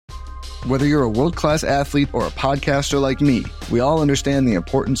Whether you're a world-class athlete or a podcaster like me, we all understand the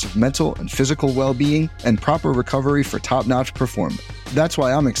importance of mental and physical well-being and proper recovery for top-notch performance. That's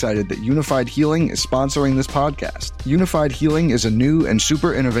why I'm excited that Unified Healing is sponsoring this podcast. Unified Healing is a new and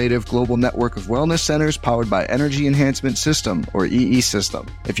super innovative global network of wellness centers powered by Energy Enhancement System, or EE System.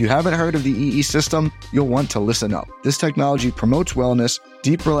 If you haven't heard of the EE System, you'll want to listen up. This technology promotes wellness,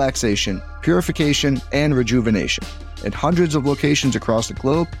 deep relaxation, purification, and rejuvenation. In hundreds of locations across the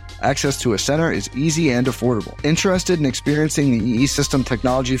globe, access to a center is easy and affordable. Interested in experiencing the EE System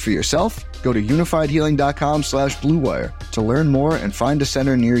technology for yourself? Go to unifiedhealing.com/bluewire to learn more and find a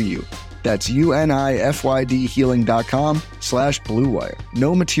center near you. That's unifydhealing.com/bluewire.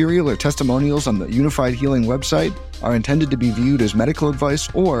 No material or testimonials on the Unified Healing website are intended to be viewed as medical advice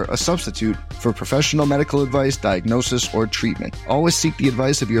or a substitute for professional medical advice, diagnosis, or treatment. Always seek the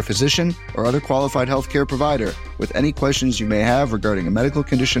advice of your physician or other qualified healthcare provider with any questions you may have regarding a medical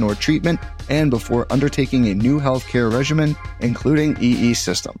condition or treatment and before undertaking a new healthcare regimen, including EE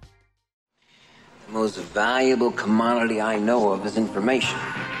System. The most valuable commodity I know of is information.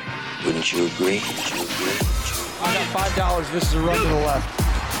 Wouldn't you agree? I got $5. This is a run to the left.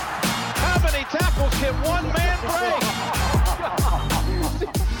 How many tackles can one man break?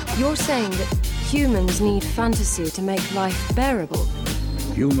 You're saying that humans need fantasy to make life bearable?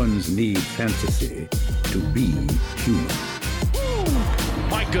 Humans need fantasy to be human.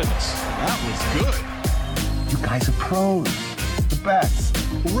 My goodness, that was good. You guys are pros. The best.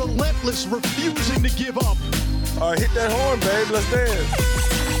 Relentless, refusing to give up. All right, hit that horn, babe. Let's dance.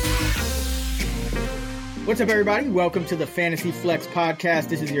 What's up, everybody? Welcome to the Fantasy Flex Podcast.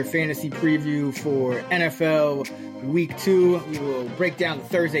 This is your fantasy preview for NFL Week 2. We will break down the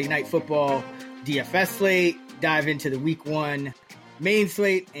Thursday Night Football DFS slate, dive into the Week 1 main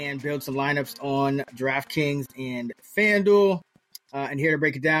slate, and build some lineups on DraftKings and FanDuel. And here to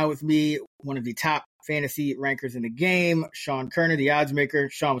break it down with me, one of the top fantasy rankers in the game, Sean Kerner, the odds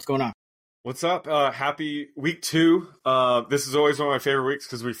maker. Sean, what's going on? What's up? Happy Week 2. This is always one of my favorite weeks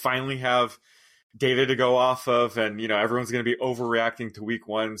because we finally have data to go off of, and everyone's going to be overreacting to Week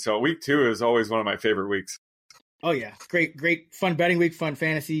 1. So Week 2 is always one of my favorite weeks. Oh yeah, great fun betting week, fun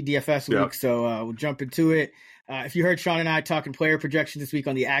fantasy DFS week. Yep. So we'll jump into it. If you heard Sean and I talking player projections this week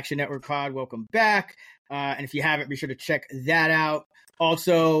on the Action Network pod, welcome back. And if you haven't, be sure to check that out.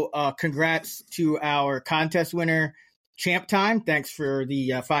 Also, congrats to our contest winner, Champ Time. Thanks for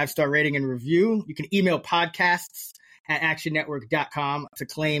the 5-star rating and review. You can email podcasts@actionnetwork.com to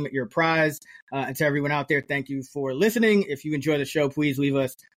claim your prize. And to everyone out there, thank you for listening. If you enjoy the show, please leave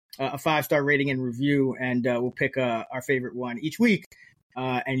us a 5-star rating and review, and we'll pick our favorite one each week.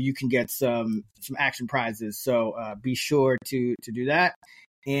 And you can get some action prizes. So be sure to do that.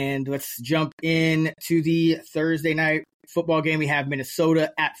 And let's jump in to the Thursday night football game. We have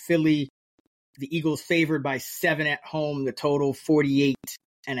Minnesota at Philly. The Eagles favored by 7 at home. The total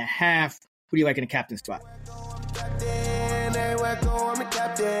 48.5. Who do you like in a captain spot?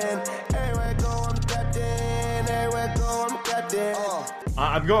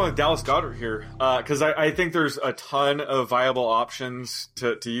 I'm going with Dallas Goedert here because I think there's a ton of viable options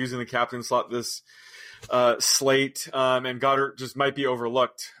to use in the captain slot this slate, and Goddard just might be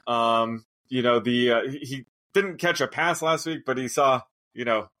overlooked. He didn't catch a pass last week, but he saw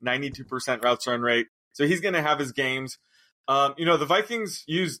 92% routes run rate, so he's going to have his games. The Vikings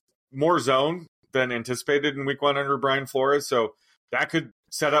used more zone than anticipated in Week 1 under Brian Flores, so that could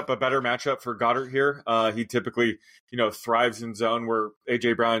set up a better matchup for Goddard here. He typically, thrives in zone where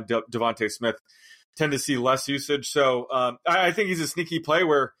A.J. Brown and Devontae Smith tend to see less usage. So I think he's a sneaky play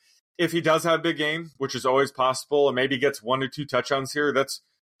where if he does have a big game, which is always possible, and maybe gets 1 to 2 touchdowns here, that's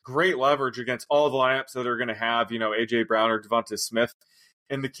great leverage against all the lineups that are going to have, A.J. Brown or Devontae Smith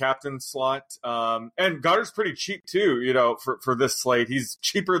in the captain slot. And Goddard's pretty cheap too, for this slate. He's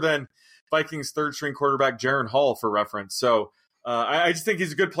cheaper than Vikings third-string quarterback Jaron Hall, for reference. So I just think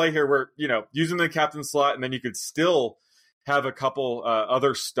he's a good play here where, using the captain slot, and then you could still have a couple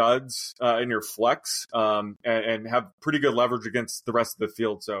other studs in your flex and have pretty good leverage against the rest of the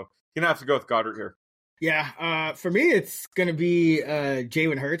field. So you're going to have to go with Goddard here. Yeah, for me, it's going to be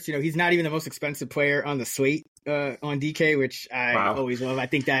Jalen Hurts. He's not even the most expensive player on the slate on DK, which I always love. I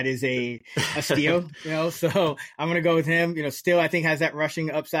think that is a steal, so I'm going to go with him. Still, I think has that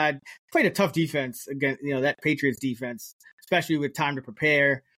rushing upside. Played a tough defense against, that Patriots defense, especially with time to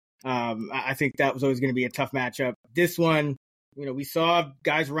prepare. I think that was always going to be a tough matchup. This one, we saw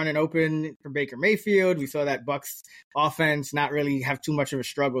guys running open for Baker Mayfield. We saw that Bucs offense not really have too much of a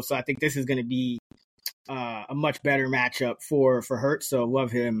struggle. So I think this is going to be a much better matchup for Hurts. So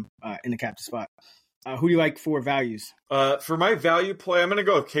love him in the captain spot. Who do you like for values? For my value play, I'm going to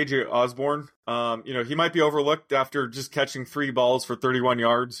go with KJ Osborne. He might be overlooked after just catching 3 balls for 31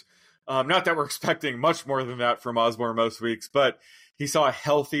 yards. Not that we're expecting much more than that from Osborne most weeks, but he saw a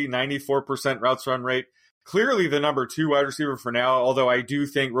healthy 94% routes run rate. Clearly the number 2 wide receiver for now, although I do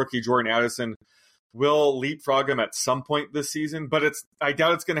think rookie Jordan Addison will leapfrog him at some point this season, but I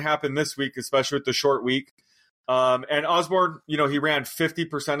doubt it's going to happen this week, especially with the short week. And Osborne, he ran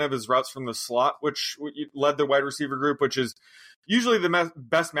 50% of his routes from the slot, which led the wide receiver group, which is usually the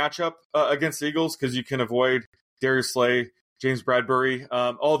best matchup against the Eagles because you can avoid Darius Slay, James Bradbury.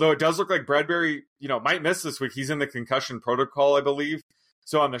 Although it does look like Bradbury, might miss this week. He's in the concussion protocol, I believe.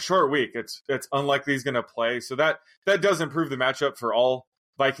 So on the short week, it's unlikely he's going to play. So that does improve the matchup for all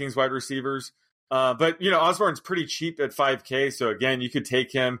Vikings wide receivers. But Osborne's pretty cheap at $5K. So again, you could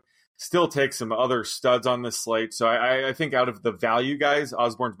take him. Still take some other studs on this slate. So I think out of the value guys,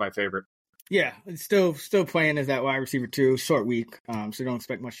 Osborne's my favorite. Yeah, it's still playing as that wide receiver 2, short week. So don't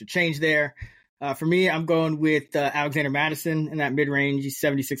expect much to change there. For me, I'm going with Alexander Mattison in that mid-range. He's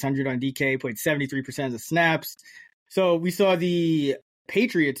 7,600 on DK, played 73% of the snaps. So we saw the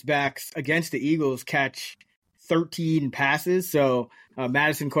Patriots backs against the Eagles catch 13 passes. So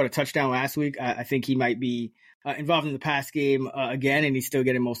Mattison caught a touchdown last week. I think he might be involved in the pass game again, and he's still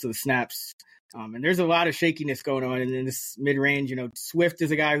getting most of the snaps. And there's a lot of shakiness going on in this mid-range. Swift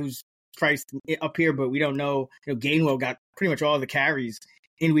is a guy who's priced up here, but we don't know. Gainwell got pretty much all the carries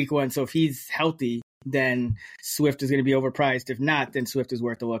in week 1. So if he's healthy, then Swift is going to be overpriced. If not, then Swift is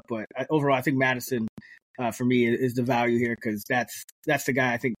worth a look. But overall, I think Mattison, for me, is the value here because that's the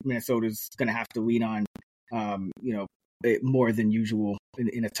guy I think Minnesota's going to have to lean on, more than usual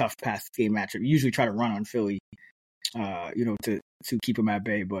in a tough pass game matchup. You usually try to run on Philly, to keep them at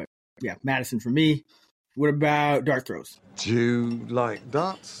bay. But yeah, Mattison for me. What about dart throws? Do you like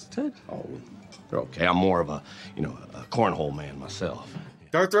darts, Ted? Oh, they're okay. I'm more of a cornhole man myself.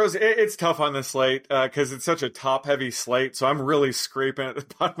 Dart throws, it's tough on this slate because it's such a top-heavy slate. So I'm really scraping at the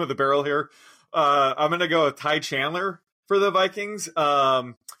bottom of the barrel here. I'm going to go with Ty Chandler for the Vikings.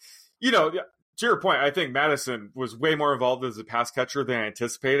 To your point, I think Mattison was way more involved as a pass catcher than I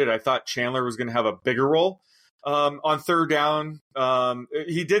anticipated. I thought Chandler was going to have a bigger role on third down.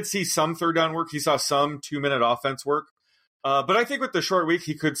 He did see some third down work. He saw some 2-minute offense work. But I think with the short week,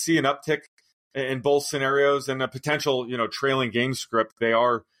 he could see an uptick in both scenarios and a potential, trailing game script. They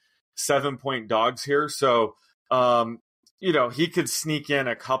are 7-point dogs here. So, he could sneak in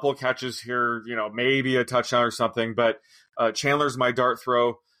a couple catches here, maybe a touchdown or something. But Chandler's my dart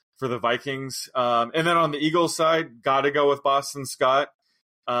throw for the Vikings. And then on the Eagles side, got to go with Boston Scott.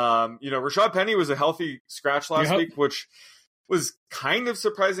 Rashad Penny was a healthy scratch last week, which was kind of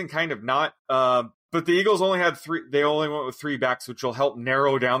surprising, kind of not. But the Eagles only had 3. They only went with 3 backs, which will help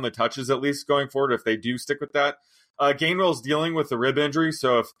narrow down the touches at least going forward if they do stick with that. Gainwell's dealing with the rib injury,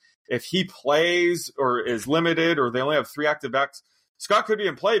 so if he plays or is limited or they only have 3 active backs, Scott could be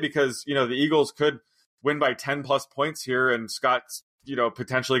in play because, the Eagles could win by 10-plus points here, and Scott's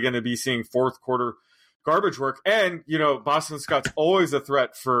potentially going to be seeing fourth quarter garbage work. And, Boston Scott's always a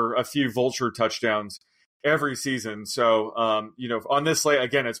threat for a few vulture touchdowns every season. So, on this slate,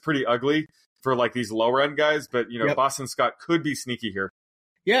 again, it's pretty ugly for like these lower end guys, but, Boston Scott could be sneaky here.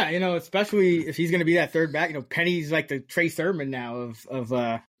 Yeah. Especially if he's going to be that third back, Penny's like the Trey Sermon now of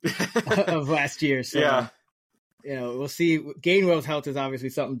last year. So, yeah. We'll see. Gainwell's health is obviously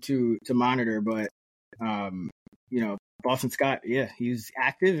something to monitor, but, Boston Scott, yeah, he's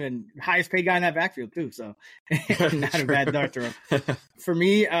active and highest paid guy in that backfield too. So not a bad dart throw. For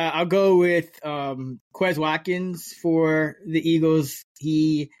me, I'll go with Quez Watkins for the Eagles.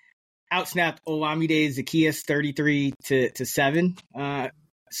 He outsnapped Olamide Zaccheaus 33-7.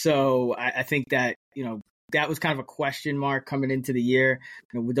 So I think that, that was kind of a question mark coming into the year.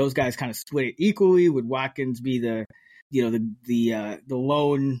 Would those guys kind of split it equally? Would Watkins be the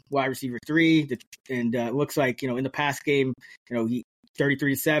lone wide receiver 3, and it looks like, in the past game, he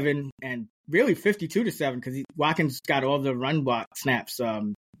 33-7 and really 52-7 because Watkins got all the run block snaps.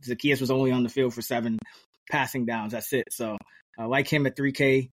 Zaccheaus was only on the field for 7 passing downs. That's it. So I like him at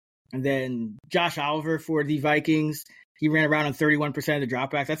 3K. And then Josh Oliver for the Vikings. He ran around on 31% of the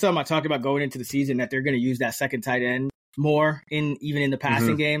dropbacks. That's something I talked about going into the season, that they're going to use that second tight end more even in the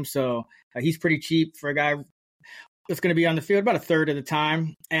passing game. So he's pretty cheap for a guy that's going to be on the field about a third of the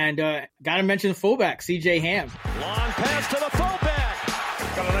time. And got to mention the fullback, C.J. Ham. Long pass to the fullback.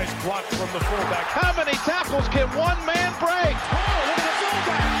 Got a nice block from the fullback. How many tackles can one man break? Oh, look at the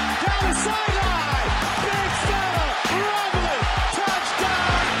fullback. Down the sideline. Big fella. Lovely.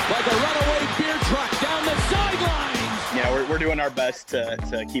 Touchdown. Like a runaway beer truck down the sideline. Yeah, we're doing our best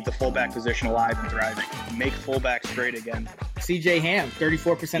to keep the fullback position alive and thriving. Make fullbacks great again. CJ Ham,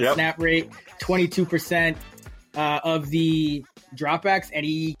 34% snap rate, 22% of the dropbacks, and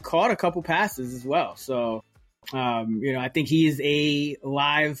he caught a couple passes as well. So, I think he is a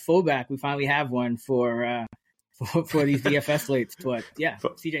live fullback. We finally have one for these DFS slates. But yeah,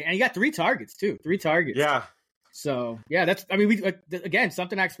 CJ, and he got 3 targets too. 3 targets. Yeah. So yeah, again,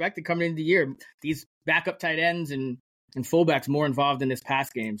 something I expected coming into the year. These backup tight ends and fullbacks more involved in this pass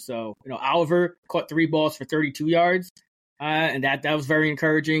game. So, Oliver caught 3 balls for 32 yards, and that was very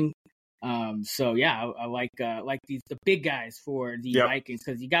encouraging. So yeah, I like the big guys for the Vikings,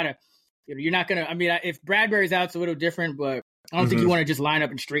 because you gotta, you're not gonna. I mean, if Bradbury's out, it's a little different, but I don't think you want to just line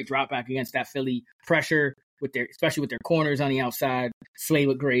up in straight drop back against that Philly pressure especially with their corners on the outside. Slay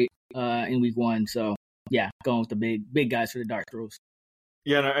looked great in week 1, so yeah, going with the big guys for the dart throws.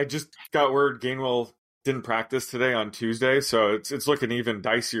 Yeah, and I just got word Gainwell didn't practice today on Tuesday, so it's looking even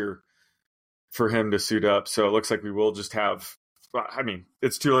dicier for him to suit up. So it looks like we will just have. I mean,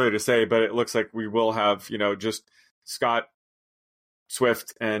 it's too early to say, but it looks like we will have, just Scott,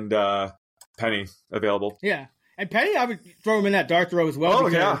 Swift, and Penny available. Yeah, and Penny, I would throw him in that dart throw as well. Oh,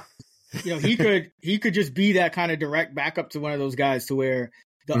 yeah. He could just be that kind of direct backup to one of those guys, to where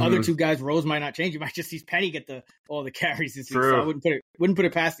the other 2 guys' roles might not change. You might just see Penny get all the carries this week. So I wouldn't put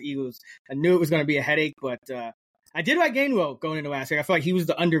it past the Eagles. I knew it was going to be a headache, but I did like Gainwell going into last week. I feel like he was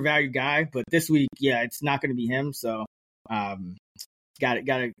the undervalued guy, but this week, yeah, it's not going to be him. So. Got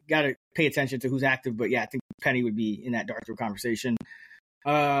to pay attention to who's active, but yeah, I think Penny would be in that dart throw conversation.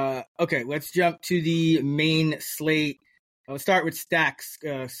 Okay, let's jump to the main slate. Let's start with stacks.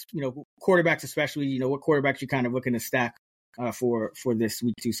 Quarterbacks especially. What quarterbacks you kind of looking to stack for this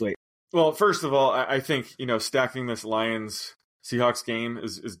week 2 slate? Well, first of all, I think stacking this Lions Seahawks game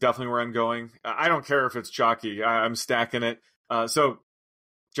is definitely where I'm going. I don't care if it's chalky. I'm stacking it. So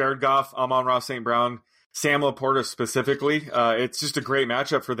Jared Goff, Amon-Ra St. Brown, Sam Laporta specifically, it's just a great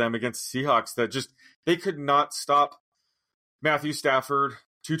matchup for them against the Seahawks that they could not stop Matthew Stafford,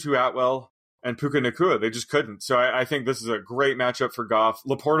 Tutu Atwell, and Puka Nacua. They just couldn't. So I think this is a great matchup for Goff.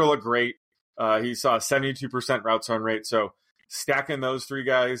 Laporta looked great. He saw a 72% routes on rate. So stacking those 3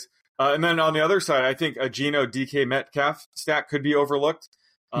 guys. And then on the other side, I think a Geno DK Metcalf stack could be overlooked.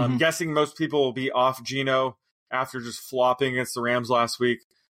 Guessing most people will be off Geno after just flopping against the Rams last week.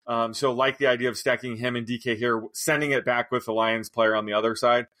 So like the idea of stacking him and DK here, sending it back with the Lions player on the other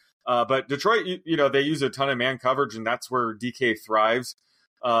side. But Detroit, they use a ton of man coverage, and that's where DK thrives.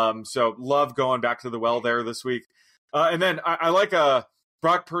 So love going back to the well there this week. And then I like a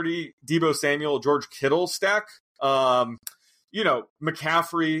Brock Purdy, Deebo Samuel, George Kittle stack. McCaffrey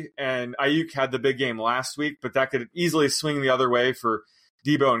and Ayuk had the big game last week, but that could easily swing the other way for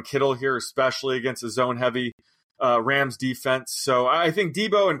Deebo and Kittle here, especially against a zone-heavy Rams defense. So I think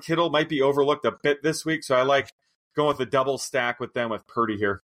Deebo and Kittle might be overlooked a bit this week. So I like going with a double stack with them with Purdy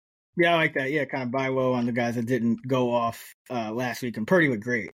here. Yeah, I like that. Yeah, kind of buy low on the guys that didn't go off last week. And Purdy looked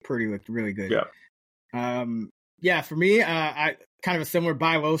great. Purdy looked really good. Yeah. For me, I kind of a similar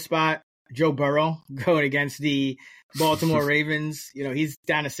buy low spot. Joe Burrow going against the Baltimore Ravens. He's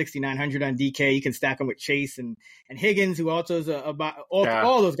down to 6,900 on DK. You can stack him with Chase and Higgins, who also is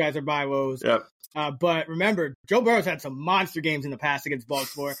all those guys are buy lows. Yep. But remember, Joe Burrow's had some monster games in the past against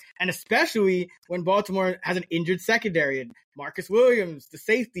Baltimore, and especially when Baltimore has an injured secondary. And Marcus Williams, the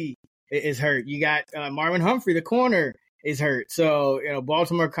safety, is hurt. You got Marlon Humphrey, the corner, is hurt. So,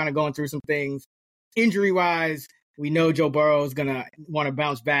 Baltimore kind of going through some things. Injury-wise, we know Joe Burrow is going to want to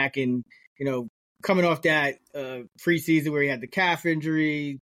bounce back. And, coming off that preseason where he had the calf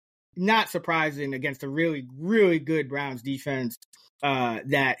injury, not surprising against a really, really good Browns defense.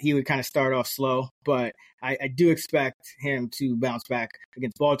 That he would kind of start off slow, but I do expect him to bounce back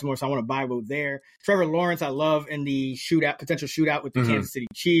against Baltimore, so I want to buy low there. Trevor Lawrence, I love in the potential shootout with the Kansas City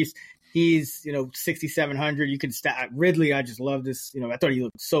Chiefs. He's 6,700. You could stack Ridley. I just love this. I thought he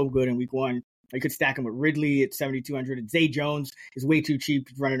looked so good in week 1. You could stack him with Ridley at 7,200. Zay Jones is way too cheap,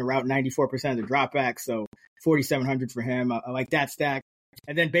 running around 94% of the dropback, so 4,700 for him. I like that stack.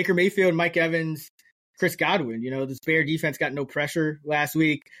 And then Baker Mayfield, Mike Evans, Chris Godwin. This Bear defense got no pressure last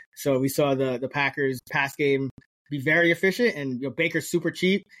week, so we saw the Packers pass game be very efficient, and Baker's super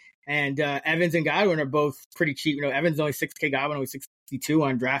cheap, and Evans and Godwin are both pretty cheap. Evans only 6K, Godwin only 62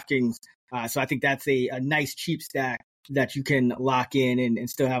 on DraftKings, so I think that's a nice cheap stack that you can lock in and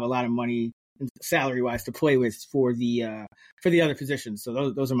still have a lot of money salary wise to play with for the other positions.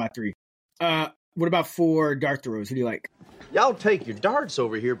 So those are my 3. What about 4 dart throws? Who do you like? Y'all take your darts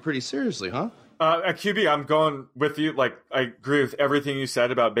over here pretty seriously, huh? At QB, I'm going with you. I agree with everything you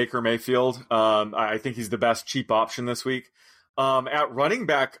said about Baker Mayfield. I think he's the best cheap option this week. At running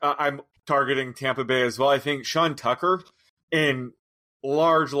back, I'm targeting Tampa Bay as well. I think Sean Tucker in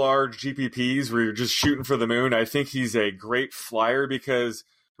large GPPs where you're just shooting for the moon. I think he's a great flyer because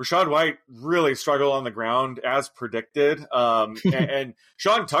Rachaad White really struggled on the ground as predicted. And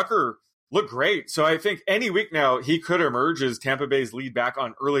Sean Tucker looked great. So I think any week now he could emerge as Tampa Bay's lead back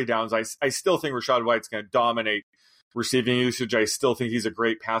on early downs. I still think Rachaad White's going to dominate receiving usage. I still think he's a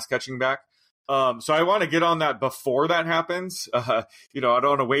great pass catching back. So I want to get on that before that happens. I don't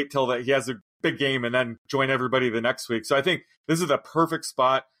want to wait till that he has a big game and then join everybody the next week. So I think this is the perfect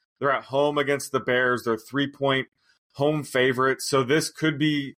spot. They're at home against the Bears. They're 3-point home favorites. So this could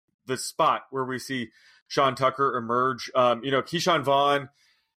be the spot where we see Sean Tucker emerge. Keyshawn Vaughn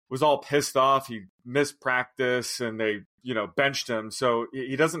was all pissed off. He missed practice and they, benched him. So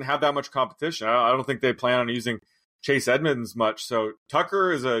he doesn't have that much competition. I don't think they plan on using Chase Edmonds much. So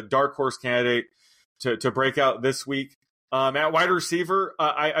Tucker is a dark horse candidate to break out this week. At wide receiver,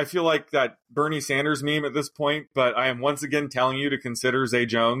 I feel like that Bernie Sanders meme at this point, but I am once again telling you to consider Zay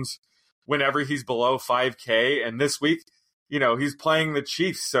Jones whenever he's below 5K. And this week, he's playing the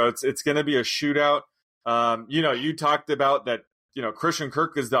Chiefs, so it's going to be a shootout. You talked about that, Christian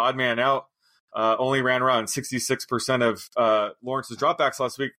Kirk is the odd man out, only ran around 66% of Lawrence's dropbacks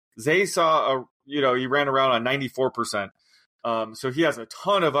last week. Zay saw he ran around on 94%. So he has a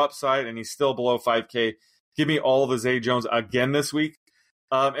ton of upside and he's still below 5K. Give me all the Zay Jones again this week.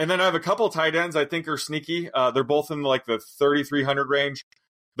 And then I have a couple tight ends I think are sneaky. They're both in like the 3,300 range.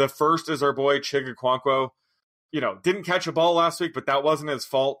 The first is our boy Chig Okonkwo. Didn't catch a ball last week, but that wasn't his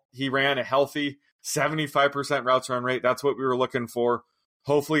fault. He ran a healthy 75% routes run rate. That's what we were looking for.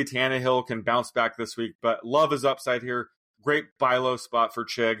 Hopefully Tannehill can bounce back this week, but love his upside here. Great buy low spot for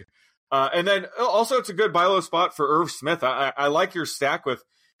Chig. And then also it's a good buy low spot for Irv Smith. I like your stack with,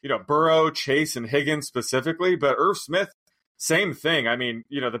 Burrow, Chase, and Higgins specifically, but Irv Smith, same thing. I mean,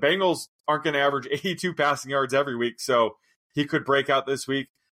 the Bengals aren't going to average 82 passing yards every week, so he could break out this week.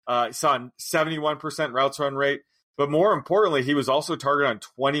 He saw a 71% routes run rate, but more importantly, he was also targeted on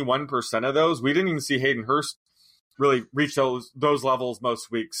 21% of those. We didn't even see Hayden Hurst really reach those levels most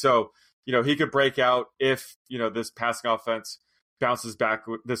weeks. So, he could break out if, this passing offense bounces back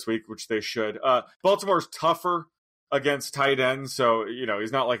this week, which they should. Baltimore's tougher against tight ends, so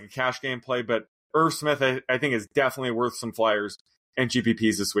he's not like a cash game play, but Irv Smith I think is definitely worth some flyers and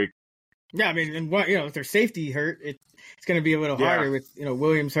GPPs this week. Yeah, I mean, and if their safety hurt, it's going to be a little harder with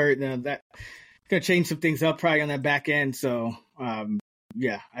Williams hurt, and that's going to change some things up probably on that back end. So I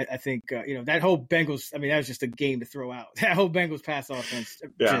think that whole Bengals. I mean, that was just a game to throw out. That whole Bengals pass offense,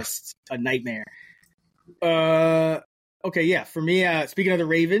 just a nightmare. Okay, yeah. For me, speaking of the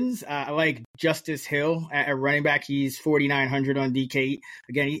Ravens, I like Justice Hill at running back. He's 4,900 on DK.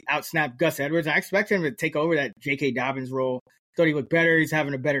 Again, he outsnapped Gus Edwards. I expect him to take over that J.K. Dobbins role. Thought he looked better. He's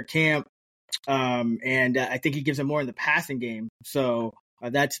having a better camp. And I think he gives him more in the passing game. So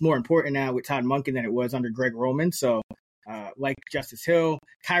that's more important now with Todd Monken than it was under Greg Roman. So like Justice Hill,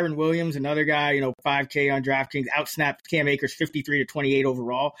 Kyren Williams, another guy, 5K on DraftKings, outsnapped Cam Akers 53-28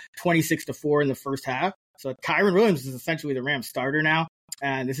 overall, 26-4 in the first half. So Kyren Williams is essentially the Rams starter now.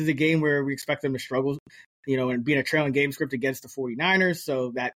 And this is a game where we expect them to struggle, and being a trailing game script against the 49ers.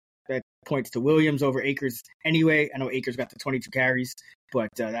 So that points to Williams over Akers anyway. I know Akers got the 22 carries, but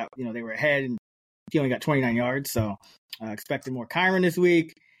that they were ahead and he only got 29 yards. So expecting more Kyren this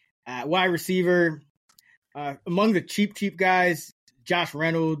week. Wide receiver, among the cheap guys, Josh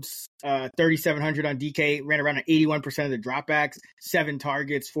Reynolds, 3,700 on DK, ran around 81% of the dropbacks, 7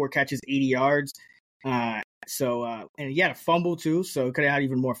 targets, 4 catches, 80 yards. And he had a fumble too, so could have had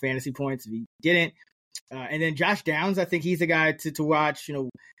even more fantasy points if he didn't. And then Josh Downs, I think he's the guy to watch.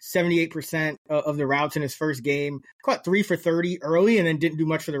 78% of the routes in his first game, caught 3 for 30 early, and then didn't do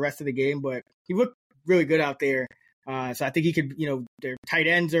much for the rest of the game. But he looked really good out there. So I think he could. Their tight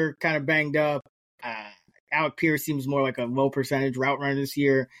ends are kind of banged up. Alec Pierce seems more like a low percentage route runner this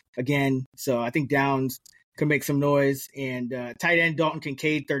year again. So I think Downs could make some noise. And tight end Dalton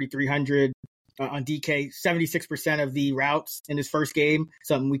Kincaid, 3,300. On DK, 76% of the routes in his first game,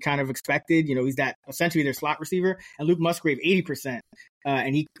 something we kind of expected. He's that essentially their slot receiver. And Luke Musgrave, 80%,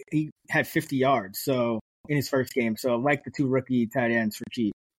 and he had 50 yards so in his first game. So I like the 2 rookie tight ends for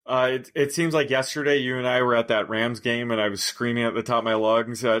cheap. It seems like yesterday you and I were at that Rams game, and I was screaming at the top of my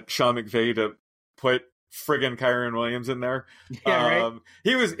lungs at Sean McVay to put friggin' Kyren Williams in there. Yeah, right.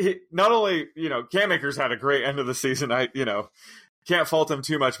 He not only Cam Akers had a great end of the season. Can't fault him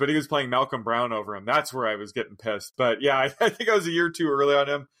too much, but he was playing Malcolm Brown over him. That's where I was getting pissed. But yeah, I think I was a year too early on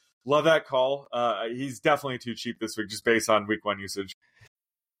him. Love that call. He's definitely too cheap this week, just based on week 1 usage.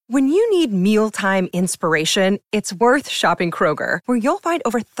 When you need mealtime inspiration, it's worth shopping Kroger, where you'll find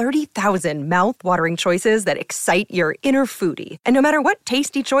over 30,000 mouth-watering choices that excite your inner foodie. And no matter what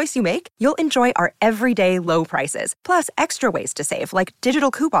tasty choice you make, you'll enjoy our everyday low prices, plus extra ways to save, like digital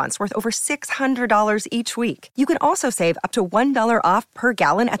coupons worth over $600 each week. You can also save up to $1 off per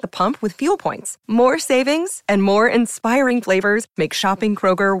gallon at the pump with fuel points. More savings and more inspiring flavors make shopping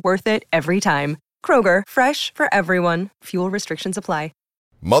Kroger worth it every time. Kroger, fresh for everyone. Fuel restrictions apply.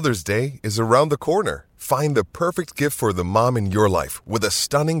 Mother's Day is around the corner. Find the perfect gift for the mom in your life with a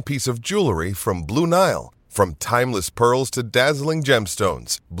stunning piece of jewelry from Blue Nile. From timeless pearls to dazzling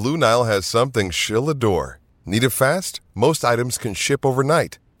gemstones, Blue Nile has something she'll adore. Need it fast? Most items can ship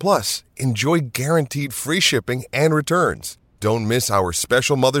overnight. Plus, enjoy guaranteed free shipping and returns. Don't miss our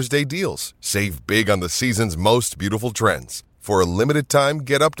special Mother's Day deals. Save big on the season's most beautiful trends. For a limited time,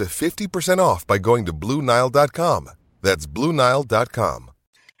 get up to 50% off by going to BlueNile.com. That's BlueNile.com.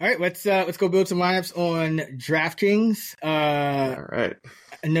 All right, let's go build some lineups on DraftKings. All right.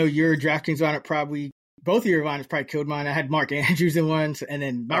 I know your DraftKings lineup both of your lineups probably killed mine. I had Mark Andrews in one, and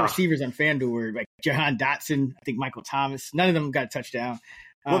then my receivers on FanDuel were like Jahan Dotson, I think Michael Thomas. None of them got a touchdown.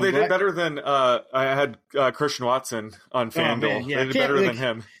 Well, they did better than I had Christian Watson on FanDuel. They did better than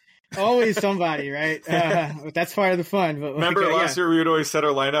him. Always somebody, right? But that's part of the fun. But remember last year we would always set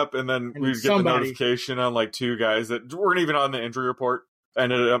our lineup, and then we'd get the notification on like two guys that weren't even on the injury report.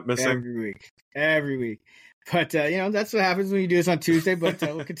 Ended up missing every week. But that's what happens when you do this on Tuesday. But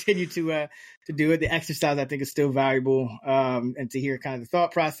we'll continue to do it. The exercise I think is still valuable, and to hear kind of the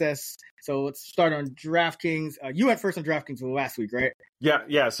thought process. So let's start on DraftKings. You went first on DraftKings last week, right?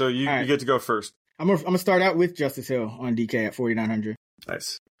 Yeah. So you get to go first. I'm gonna start out with Justice Hill on DK at 4,900.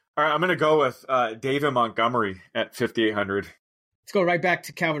 Nice. All right, I'm gonna go with David Montgomery at 5,800. Let's go right back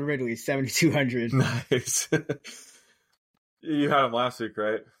to Calvin Ridley, 7,200. Nice. You had him last week,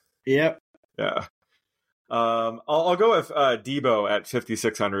 right? Yep. Yeah. I'll go with Debo at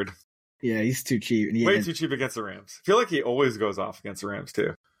 5,600. Yeah, he's too cheap. Way too cheap against the Rams. I feel like he always goes off against the Rams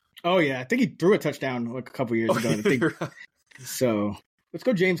too. Oh yeah, I think he threw a touchdown like a couple years ago. So let's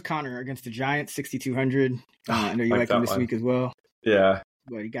go James Conner against the Giants, 6,200. I know you like him this week as well. Yeah,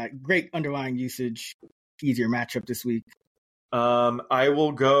 but he got great underlying usage. Easier matchup this week. I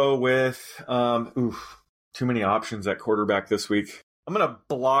will go with too many options at quarterback this week. I'm going to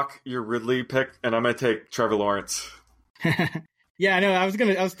block your Ridley pick, and I'm going to take Trevor Lawrence. Yeah, I know. I was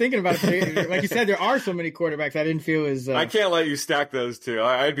thinking about it. Like you said, there are so many quarterbacks. I didn't feel as... I can't let you stack those two.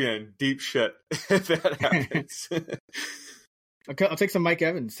 I'd be in deep shit if that happens. Okay, I'll take some Mike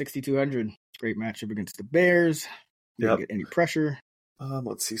Evans, 6,200. Great matchup against the Bears. Didn't get any pressure.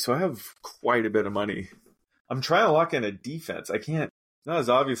 Let's see. So I have quite a bit of money. I'm trying to lock in a defense. I can't... Not as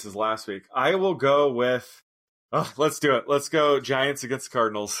obvious as last week. I will go with... Oh, let's do it. Let's go Giants against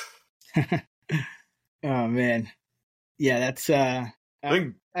Cardinals. Oh, man. Yeah, that's... I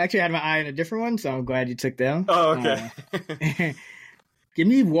actually had my eye on a different one, so I'm glad you took them. Oh, okay. Give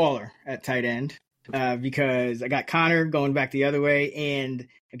me Waller at tight end because I got Connor going back the other way. And,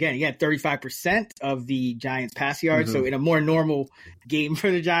 again, he had 35% of the Giants' pass yards. Mm-hmm. So in a more normal game for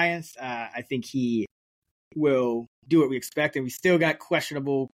the Giants, I think he will do what we expect, and we still got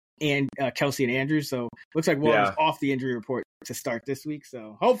questionable and Kelsey and Andrews, so looks like Waller's off the injury report to start this week,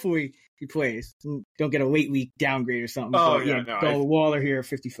 so hopefully he plays. Don't get a late week downgrade or something. Go Waller here at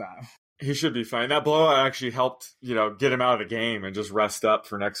 55. He should be fine. That blowout actually helped get him out of the game and just rest up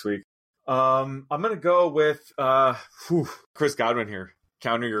for next week. I'm gonna go with Chris Godwin here,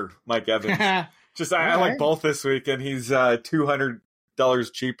 counter your Mike Evans. I like both this week, and he's $200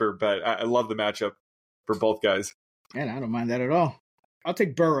 cheaper, but I love the matchup for both guys. And I don't mind that at all. I'll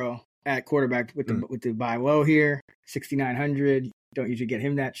take Burrow at quarterback with the buy low here, 6,900. Don't usually get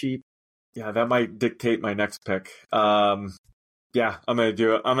him that cheap. Yeah, that might dictate my next pick. I'm going to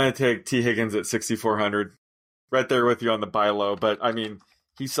do it. I'm going to take T. Higgins at 6,400. Right there with you on the buy low. But, I mean,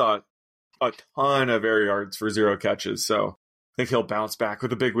 he saw a ton of air yards for 0 catches. So I think he'll bounce back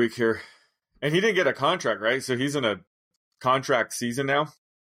with a big week here. And he didn't get a contract, right? So he's in a contract season now.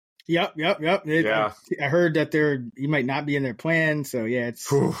 Yep. I heard that he might not be in their plan, so yeah, it's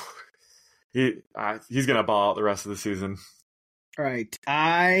he's gonna ball out the rest of the season. All right,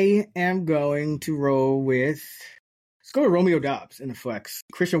 I am going to roll with let's go with Romeo Doubs in the flex.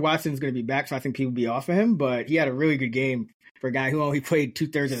 Christian Watson's going to be back, so I think people will be off of him, but he had a really good game for a guy who only played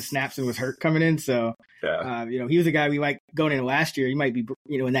 2/3 of the snaps and was hurt coming in. So he was a guy we like going in last year. He might be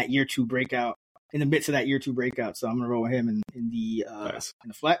in that year 2 breakout. In the midst of that year 2 breakout, so I'm gonna roll with him in the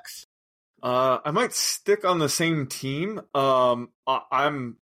flex. I might stick on the same team.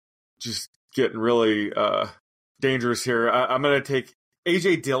 I'm just getting really dangerous here. I'm gonna take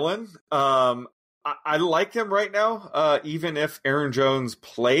AJ Dillon. I like him right now, even if Aaron Jones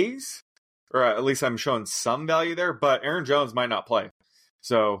plays, or at least I'm showing some value there. But Aaron Jones might not play,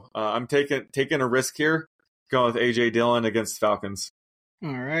 so I'm taking a risk here, going with AJ Dillon against the Falcons.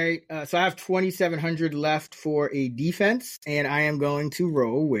 All right. So I have 2,700 left for a defense, and I am going to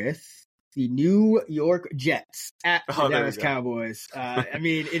roll with the New York Jets at the Dallas Cowboys. I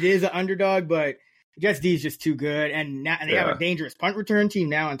mean, it is an underdog, but Jets D is just too good, and they have a dangerous punt return team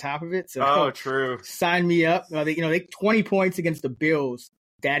now on top of it. So, true. Sign me up. They 20 points against the Bills.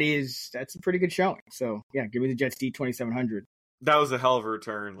 That's a pretty good showing. So yeah, give me the Jets D 2,700. That was a hell of a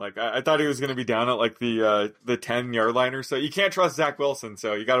return. Like I thought he was going to be down at like the 10-yard line or so. You can't trust Zach Wilson,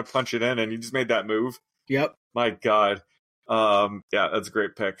 so you got to punch it in, and he just made that move. Yep. My God. Yeah, that's a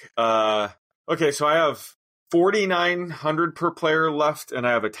great pick. Okay, so I have 4,900 per player left, and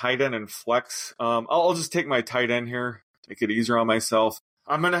I have a tight end and flex. I'll just take my tight end here, take it easier on myself.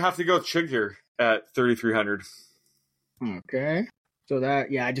 I'm going to have to go with Chig here at 3,300. Okay. So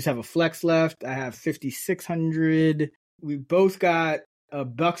I just have a flex left. I have 5,600. We both got a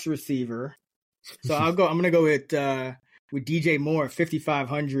Bucs receiver. So I'm going to go with DJ Moore,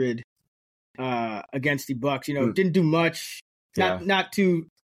 5,500 against the Bucs. Didn't do much. Not too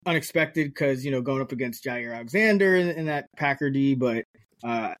unexpected because, going up against Jair Alexander in that Packer D, but,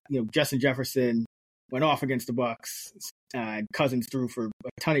 Justin Jefferson went off against the Bucs. Cousins threw for a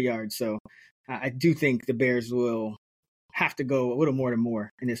ton of yards. So I do think the Bears will have to go a little more than more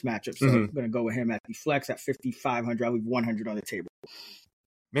in this matchup. So I'm going to go with him at the flex at 5,500. I'll leave 100 on the table.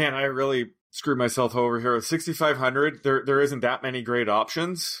 Man, I really screwed myself over here with 6,500. There isn't that many great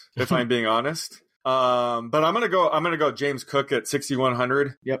options, if I'm being honest. But I'm going to go James Cook at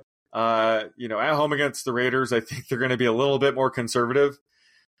 6,100. Yep. At home against the Raiders, I think they're going to be a little bit more conservative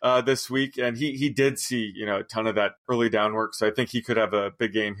this week. And he did see, a ton of that early down work. So I think he could have a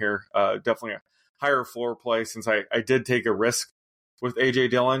big game here. Definitely a higher floor play since I did take a risk with AJ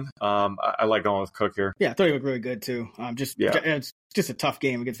Dillon. I like going with Cook here. Yeah, I thought he looked really good too. It's just a tough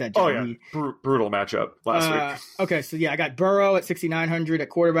game against that. Brutal matchup last week. Okay, so I got Burrow at 6,900 at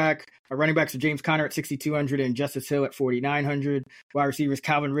quarterback. Our running backs are James Conner at 6,200 and Justice Hill at 4,900. Wide receivers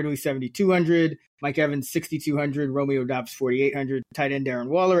Calvin Ridley 7,200, Mike Evans 6,200, Romeo Doubs 4,800, tight end Darren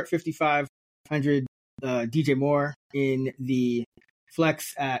Waller at 5,500, DJ Moore in the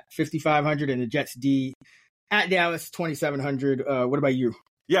flex at 5,500, and the Jets D at Dallas 2,700. What about you?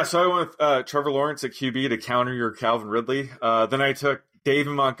 Yeah, so I went with Trevor Lawrence at QB to counter your Calvin Ridley. Then I took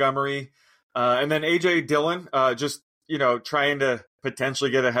David Montgomery, and then AJ Dillon, trying to potentially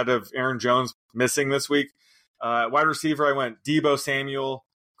get ahead of Aaron Jones missing this week. Wide receiver, I went Deebo Samuel,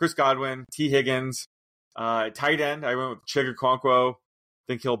 Chris Godwin, T. Higgins. Tight end, I went with Chig Okonkwo.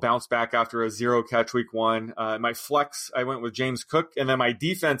 Think he'll bounce back after a 0-catch week 1. My flex, I went with James Cook. And then my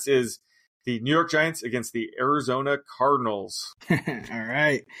defense is the New York Giants against the Arizona Cardinals. All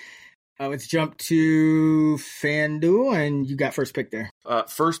right. Let's jump to FanDuel, and you got first pick there.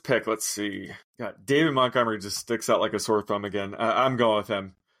 First pick, let's see. Got David Montgomery just sticks out like a sore thumb again. I'm going with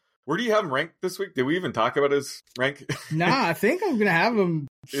him. Where do you have him ranked this week? Did we even talk about his rank? Nah, I think I'm going to have him.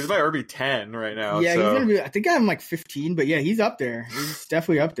 He's my RB 10 right now. Yeah, he's going to be, I think I have him like 15, but yeah, he's up there. He's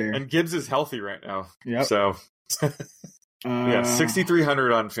definitely up there. And Gibbs is healthy right now. Yep. So,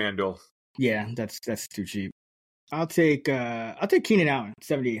 6,300 on FanDuel. Yeah, that's too cheap. I'll take Keenan Allen,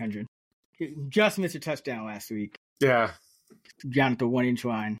 7,800. Just missed a touchdown last week. Yeah. Down at the 1-inch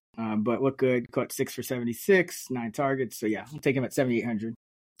line. But looked good. Caught 6 for 76, 9 targets. So yeah, I'll take him at 7,800.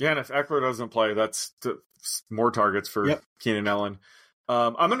 Yeah, and if Eckler doesn't play, that's more targets for Keenan Allen.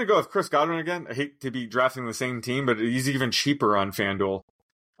 I'm going to go with Chris Godwin again. I hate to be drafting the same team, but he's even cheaper on FanDuel.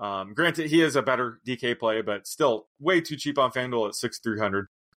 Granted, he is a better DK play, but still way too cheap on FanDuel at 6,300.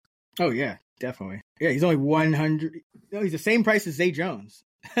 Oh, yeah, definitely. Yeah, he's only 100. No, he's the same price as Zay Jones.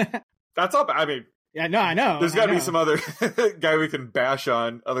 That's all. I mean, yeah, no, I know. There's got to be some other guy we can bash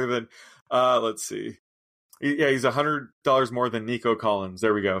on other than, let's see. Yeah, he's $100 more than Nico Collins.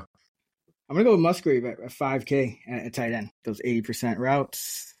 There we go. I'm going to go with Musgrave at 5K at tight end. Those 80%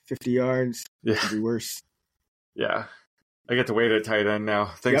 routes, 50 yards. Yeah. Could be worse. Yeah. I get to wait at tight end now.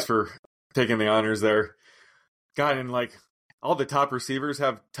 Thanks for taking the honors there. God, and like all the top receivers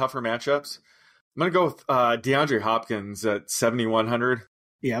have tougher matchups. I'm going to go with DeAndre Hopkins at 7,100.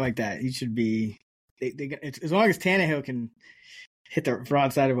 Yeah, I like that. He should be as long as Tannehill can hit the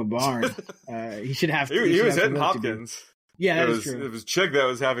broadside of a barn, he should have to. He was hitting Hopkins. Yeah, that is true. It was Chig that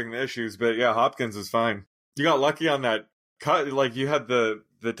was having the issues, but yeah, Hopkins is fine. You got lucky on that cut. Like you had the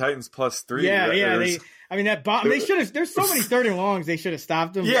Titans +3. Yeah. I mean, that bomb, they should have, there's so many 3rd and longs, they should have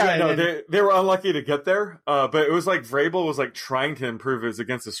stopped them. Yeah, no, they were unlucky to get there. But it was like Vrabel was like trying to improve his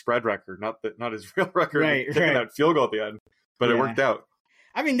against the spread record, not his real record, kicking that field goal at the end. But it worked out.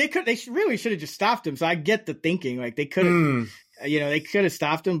 I mean, they really should have just stopped him. So I get the thinking, like they could have, they could have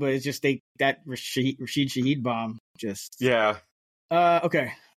stopped him, but it's just that Rashid Shaheed bomb just. Yeah.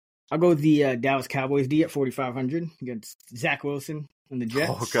 Okay. I'll go with the Dallas Cowboys D at 4,500 against Zach Wilson and the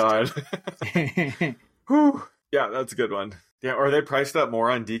Jets. Oh God. Whew. Yeah, that's a good one. Yeah, are they priced up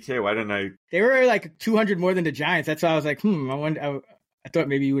more on DK? Why didn't I? They were like 200 more than the Giants. That's why I was like, I wonder. I thought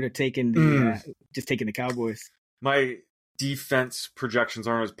maybe you would have taken the Cowboys. My defense projections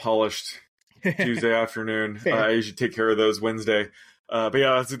aren't as polished Tuesday afternoon. I usually take care of those Wednesday. But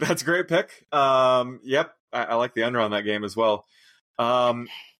yeah, that's a great pick. Yep, I like the under on that game as well.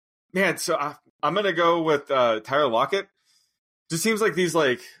 Man, so I'm gonna go with Tyler Lockett. Just seems like these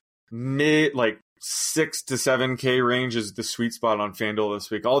like mid 6 to 7K range is the sweet spot on FanDuel this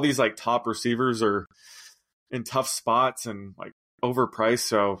week. All these like top receivers are in tough spots and like overpriced.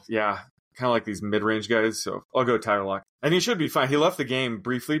 So yeah, kind of like these mid-range guys. So I'll go Tyler Lockett. And he should be fine. He left the game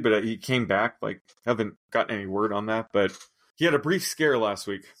briefly, but he came back. Like, haven't gotten any word on that, but he had a brief scare last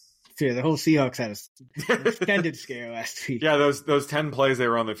week. Yeah, the whole Seahawks had an extended scare last week. Yeah, those 10 plays they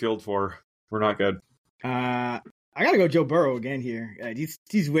were on the field for were not good. I gotta go Joe Burrow again here.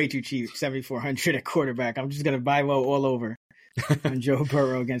 He's way too cheap, 7,400 at quarterback. I'm just gonna buy low all over on Joe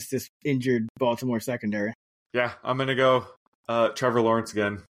Burrow against this injured Baltimore secondary. Yeah, I'm gonna go Trevor Lawrence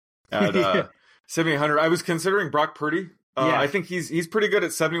again at 7,800. I was considering Brock Purdy. I think he's pretty good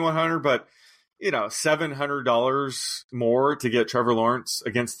at 7,100, but $700 more to get Trevor Lawrence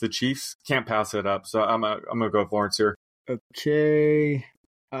against the Chiefs, can't pass it up. So I'm gonna go with Lawrence here. Okay,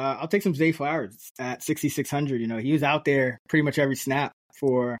 I'll take some Zay Flowers at 6,600. He was out there pretty much every snap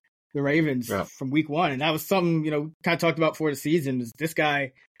for the Ravens from week 1, and that was something kind of talked about for the season. This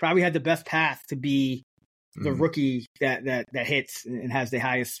guy probably had the best path to be the rookie that hits and has the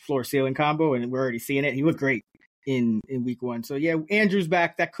highest floor ceiling combo, and we're already seeing it. He looked great in week 1. So yeah, Andrew's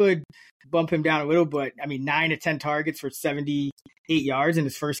back. That could bump him down a little, but I mean, 9 to 10 targets for 78 yards in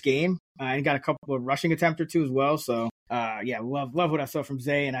his first game. And got a couple of rushing attempts or two as well. So yeah, love what I saw from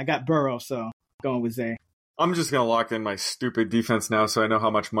Zay, and I got Burrow, so going with Zay. I'm just gonna lock in my stupid defense now, so I know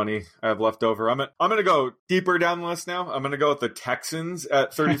how much money I have left over. I'm gonna go deeper down the list now. I'm gonna go with the Texans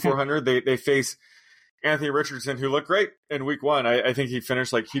at 3,400. They face Anthony Richardson, who looked great in week 1. I think he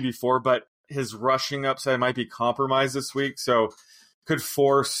finished like QB4, but his rushing upside might be compromised this week, so could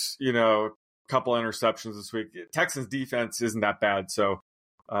force, a couple interceptions this week. Texans defense isn't that bad, so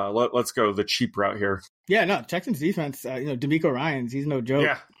let's go the cheap route here. Yeah, no, Texans defense, D'Amico Ryans, he's no joke.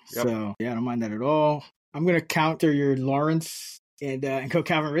 Yeah. Yep. So, yeah, I don't mind that at all. I'm going to counter your Lawrence and go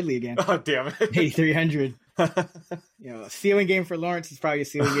Calvin Ridley again. Oh, damn it. 8,300. A ceiling game for Lawrence is probably a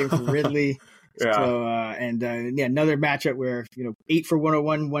ceiling game for Ridley. Yeah. So, another matchup where, 8 for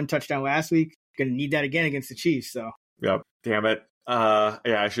 101, 1 touchdown last week. Going to need that again against the Chiefs. So, yep. Damn it. I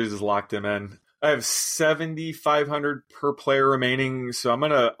should have just locked him in. I have 7,500 per player remaining, so I'm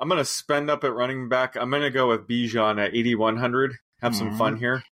gonna spend up at running back. I'm gonna go with Bijan at 8,100. Have some fun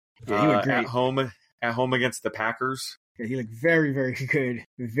here. Yeah, he looked great. At home against the Packers. Yeah, he looked very, very good.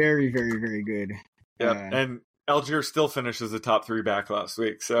 Very, very, very good. Yeah, and Algier still finishes the top 3 back last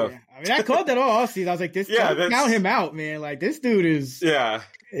week. So yeah. I mean, I called that all offseason. I was like, count him out, man. Like, this dude is. Yeah.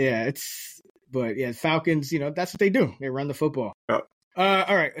 But yeah, Falcons. That's what they do. They run the football. Yep. All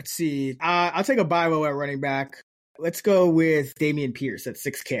right, let's see. I'll take a buy low at running back. Let's go with Dameon Pierce at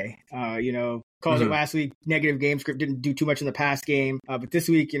 6K. Called it last week. Negative game script, didn't do too much in the past game. But this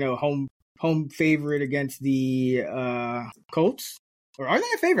week, home favorite against the Colts. Or are they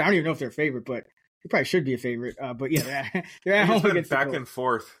a favorite? I don't even know if they're a favorite, but they probably should be a favorite. But yeah, they're at home against back the Colts. And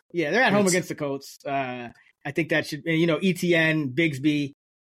forth. Yeah, they're at home against the Colts. I think that should, ETN, Bigsby,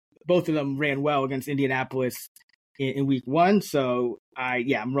 both of them ran well against Indianapolis in week 1. So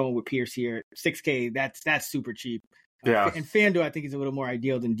I'm rolling with Pierce here. 6K, that's super cheap. Yeah. And FanDuel, I think, is a little more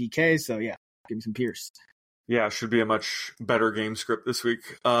ideal than DK. So yeah, give me some Pierce. Yeah, should be a much better game script this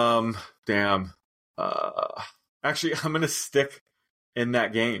week. Damn. Actually, I'm going to stick in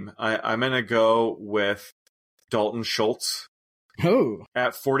that game. I'm going to go with Dalton Schultz. Oh.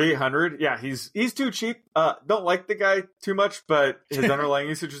 At 4,800. Yeah, he's too cheap. Don't like the guy too much, but his underlying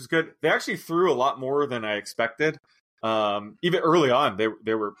usage is good. They actually threw a lot more than I expected. Even early on,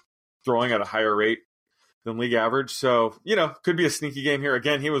 they were throwing at a higher rate than league average. So, could be a sneaky game here.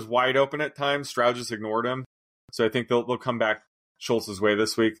 Again, he was wide open at times. Stroud just ignored him. So I think they'll come back Schultz's way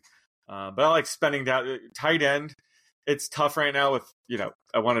this week. But I like spending down tight end. it's tough right now with,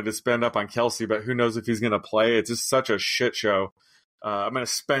 I wanted to spend up on Kelsey, but who knows if he's going to play. It's just such a shit show. I'm going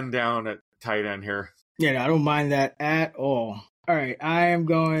to spend down at tight end here. Yeah, no, I don't mind that at all. All right, I am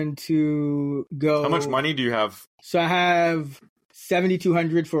going to go. How much money do you have? So I have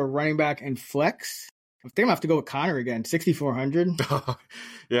 7,200 for a running back and flex. I think I'm going to have to go with Connor again, 6,400.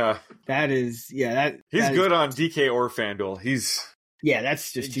 Yeah. He's good on DK or FanDuel.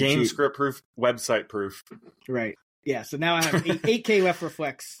 That's just game cheap. script proof, website proof. Right. Yeah, so now I have 8K left for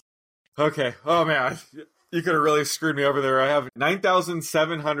flex. Okay. Oh, man. You could have really screwed me over there. I have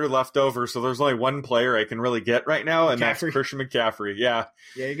 9,700 left over, so there's only one player I can really get right now, and that's Christian McCaffrey. Yeah.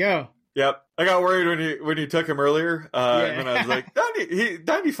 There you go. Yep. I got worried when you took him earlier, and I was like,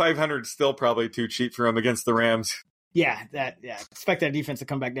 9,500 is still probably too cheap for him against the Rams. Yeah, expect that defense to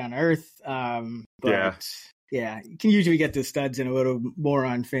come back down to earth. You can usually get the studs in a little more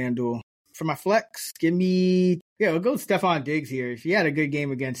on FanDuel. For my flex, I'll go with Stephon Diggs here. If he had a good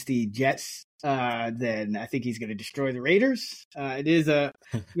game against the Jets, then I think he's going to destroy the Raiders. It is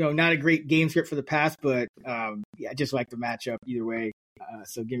not a great game script for the pass, but I just like the matchup either way.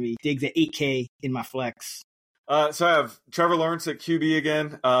 So give me Diggs at 8K in my flex. So I have Trevor Lawrence at QB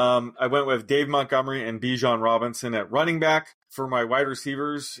again. I went with Dave Montgomery and Bijan Robinson at running back. For my wide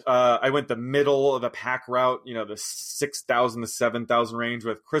receivers, I went the middle of the pack route, the 6,000 to 7,000 range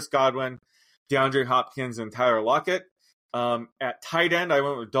with Chris Godwin, DeAndre Hopkins, and Tyler Lockett. At tight end, I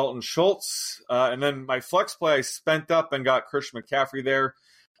went with Dalton Schultz. And then my flex play, I spent up and got Christian McCaffrey there.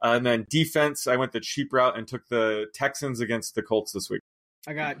 And then defense, I went the cheap route and took the Texans against the Colts this week.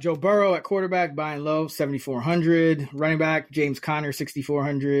 I got Joe Burrow at quarterback, buying low, 7,400. Running back, James Conner,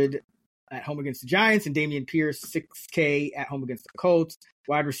 6,400 at home against the Giants, and Dameon Pierce, 6K at home against the Colts.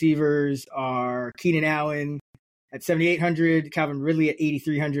 Wide receivers are Keenan Allen at 7,800, Calvin Ridley at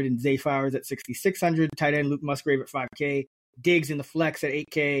 8,300, and Zay Flowers at 6,600. Tight end Luke Musgrave at 5K. Diggs in the flex at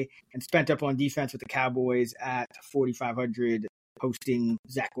 8K, and spent up on defense with the Cowboys at 4,500, hosting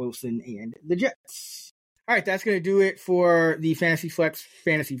Zach Wilson and the Jets. All right, that's going to do it for the Fantasy Flex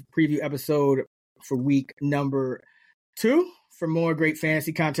Fantasy Preview episode for week number 2. For more great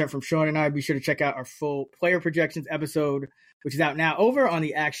fantasy content from Sean and I, be sure to check out our full player projections episode, which is out now over on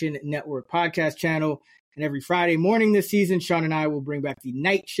the Action Network podcast channel. And every Friday morning this season, Sean and I will bring back the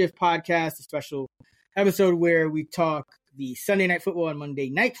Night Shift podcast, a special episode where we talk the Sunday Night Football and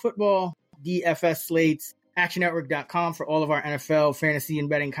Monday Night Football, DFS slates, actionnetwork.com for all of our NFL fantasy and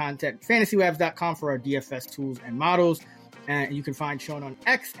betting content, fantasylabs.com for our DFS tools and models. And you can find Sean on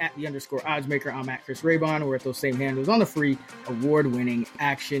X at @_oddsmaker. I'm at Chris Raybon. We're at those same handles on the free award-winning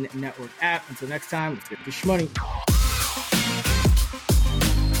Action Network app. Until next time, let's get this shmoney.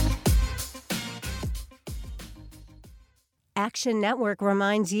 Action Network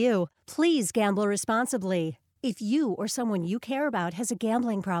reminds you, please gamble responsibly. If you or someone you care about has a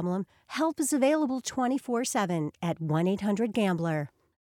gambling problem, help is available 24/7 at 1-800-GAMBLER.